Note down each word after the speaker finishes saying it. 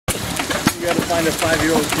You got to find a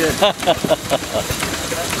 5-year-old kid.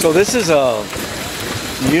 So this is a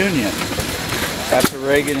union after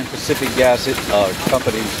Regan and Pacific Gas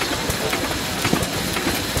companies.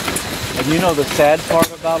 And you know the sad part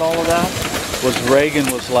about all of that was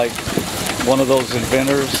Regan was like one of those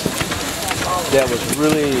inventors that was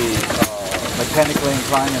really mechanically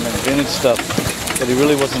inclined and invented stuff, but he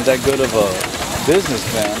really wasn't that good of a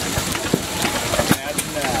businessman.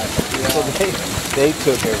 So they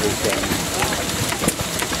took everything.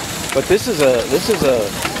 But this is a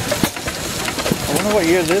I wonder what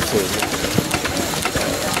year this is.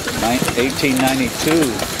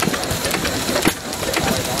 1892.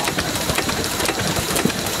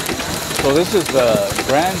 So this is the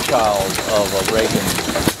grandchild of Regan.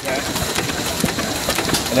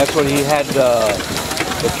 And that's what he had the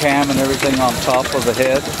cam and everything on top of the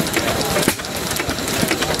head.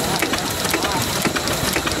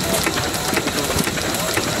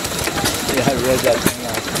 Yeah, I read that thing.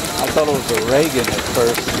 I thought it was a Regan at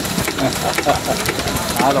first.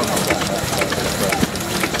 I don't know about that.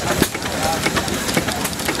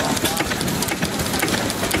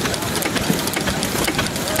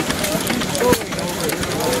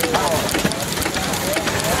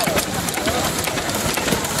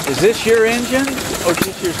 Is this your engine or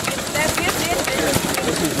just your? That's his engine.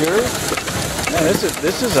 This is yours? Man,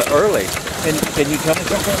 this is early. Can you tell me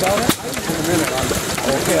something about it? In a minute.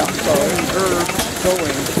 Okay, I'm sorry. Her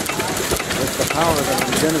going with the power that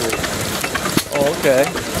I'm generating. Oh, okay.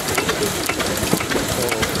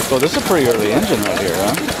 So this is a pretty early engine right here,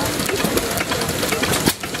 huh?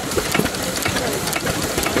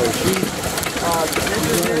 So she's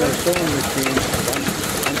in her sewing machine.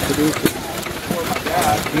 I'm producing.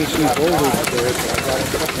 DC voltage to it. I got to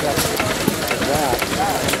hook up to that.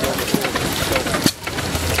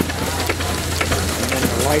 And then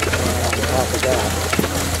the light on top of that.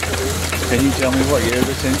 Can you tell me what year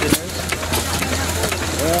this engine is?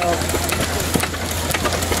 Well,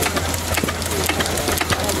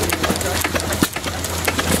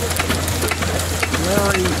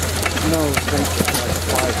 Mary knows things like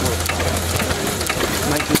 5 horsepower.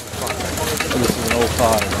 1905. So this is an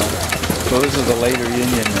 05, huh? So this is a later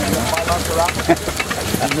union then, huh?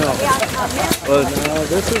 No. Well, No,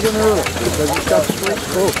 this is an early because it's got straight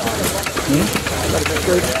spokes on it. It's got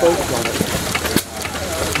straight spokes on it.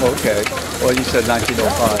 okay. Well, you said 1905.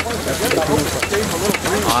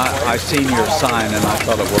 I seen your sign and I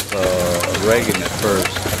thought it was Regan at first,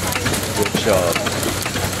 which, you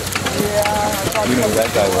know who that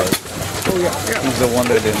guy was. Oh, yeah. He's the one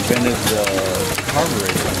that invented the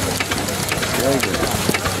carburetor. Regan.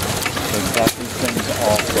 And got these things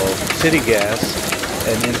off of city gas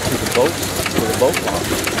and into the boat launch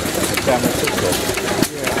in San Francisco.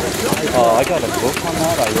 I got a book on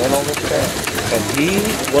that. I read all this stuff. And he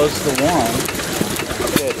was the one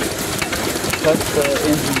that cut the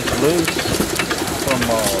engines loose from,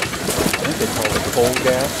 I think they call it coal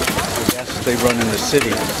gas. The gas that they run in the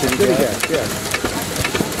city. City gas. Yeah.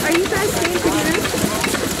 Are you guys staying for dinner?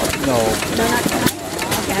 No. No, not tonight.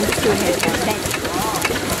 Okay, I'm just doing it. Thanks.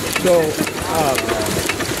 So,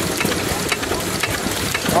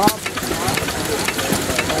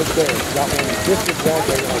 right there, got one just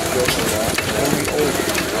exactly like this, only older.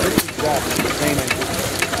 Just exactly the same engine.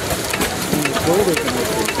 And the older than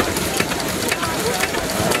this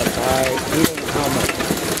by we don't know how much.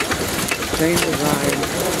 Same design,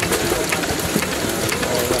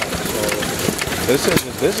 all that. So This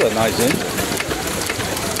is a nice engine.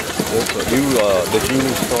 Did you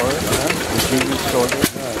restore it? Did you restore it?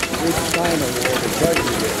 each sign over there, the judge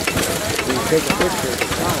did. We take a picture of the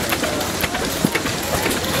sign.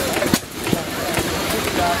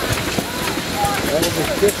 That is the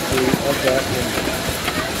history of that engine.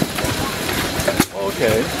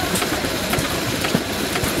 Okay.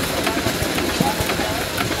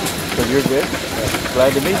 So you're good?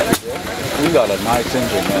 Glad to meet you. You got a nice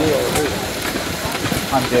engine, man.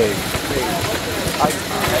 I'm Dave. I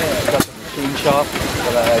got the machine shop,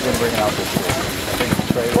 but I didn't bring it out this year. I think the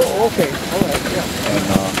trailer. Oh, okay. All right, yeah. And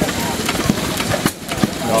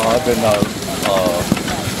no, I've been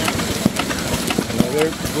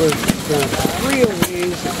There's 3 of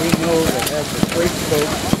these that we know that have the straight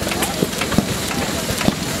spoke.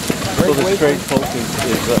 so the straight spoke is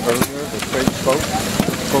earlier, the straight spoke,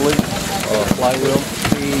 pulley, flywheel.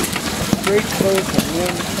 The straight spoke and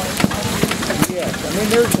then, yes, I mean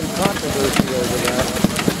there's some controversy over that.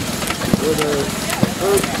 Whether the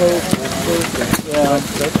curved spoke was first and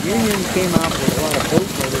but Union came out with a lot of boat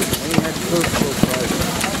motors and they had curved spoke drivers.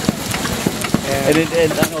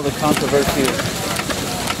 And I know the controversy is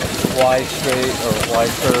why straight or why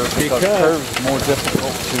curve, because curve's more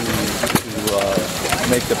difficult to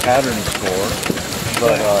make the patterns for.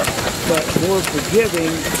 But more forgiving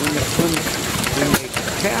when they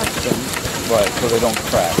cast them. right, so they don't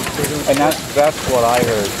crack. And that's what I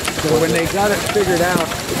heard. So when they got it figured out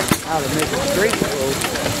how to make a straight boat,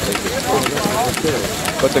 they just put it on the curve.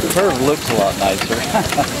 But the curve looks a lot nicer.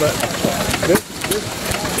 But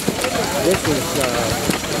this is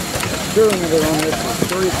steering wheel on this is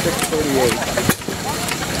 3638.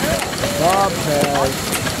 Bob has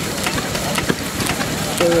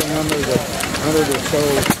serial number that's 100 or so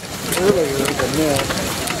earlier than this,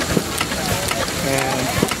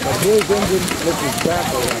 but his engine looks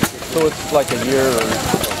exactly like this. So it's like a year or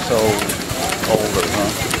so older,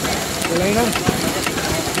 huh? Elena,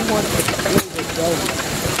 you want to play this dog?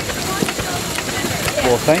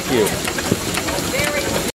 Well, thank you.